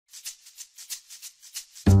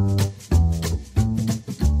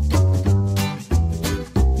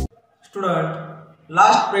Student,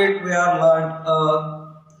 last period we have learned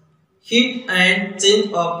heat and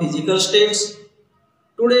change of physical states.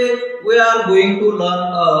 Today we are going to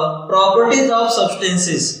learn properties of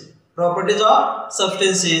substances. Properties of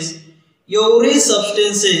substances. Every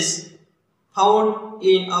substances found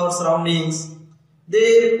in our surroundings,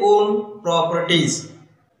 their own properties.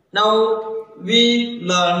 Now we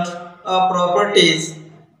learned properties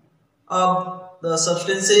of the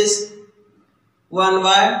substances one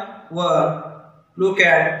by one. Look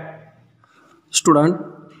at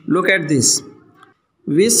this.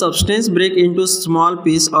 Which substance break into small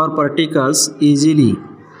piece or particles easily?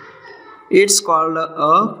 It's called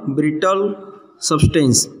a brittle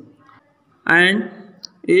substance, and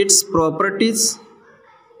its properties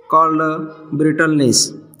called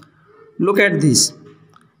brittleness. Look at this.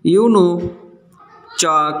 You know,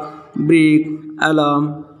 chalk, brick,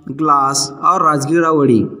 alum, glass or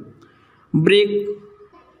rajgiravadi break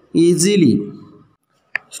easily.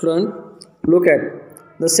 Student, look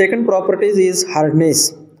at the second property is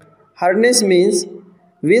hardness. Hardness means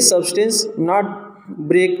which substance not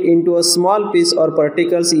break into a small piece or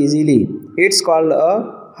particles easily. It's called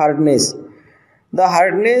a hardness. The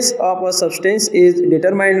hardness of a substance is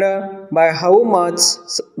determined by how much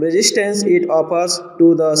resistance it offers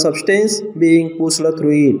to the substance being pushed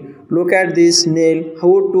through it. Look at this nail,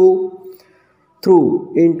 how to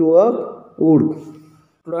through into a wood.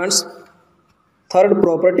 Students, third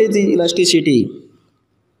property is elasticity.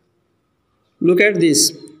 Look at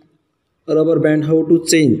this rubber band, how to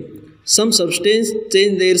change. Some substances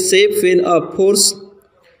change their shape when a force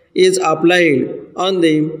is applied on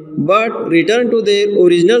them, but return to their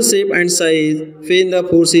original shape and size when the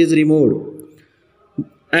force is removed.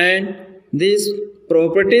 And this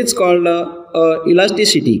property is called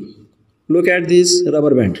elasticity. Look at this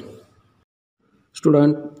rubber band.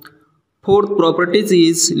 Student, fourth property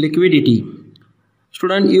is liquidity.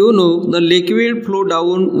 Student, you know the liquid flow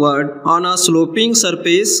downward on a sloping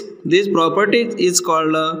surface. This property is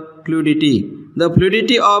called fluidity. The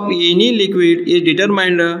fluidity of any liquid is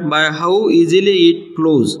determined by how easily it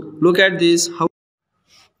flows. Look at this.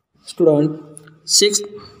 Student, sixth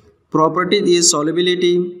property is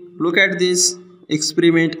solubility. Look at this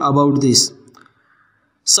experiment about this.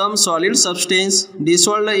 Some solid substance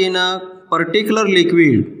dissolved in a particular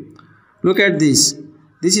liquid. Look at this.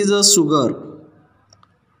 This is a sugar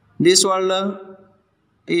dissolved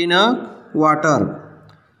in a water.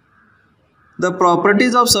 The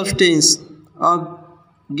properties of substance of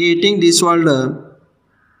getting dissolved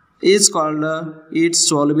is called its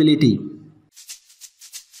solubility.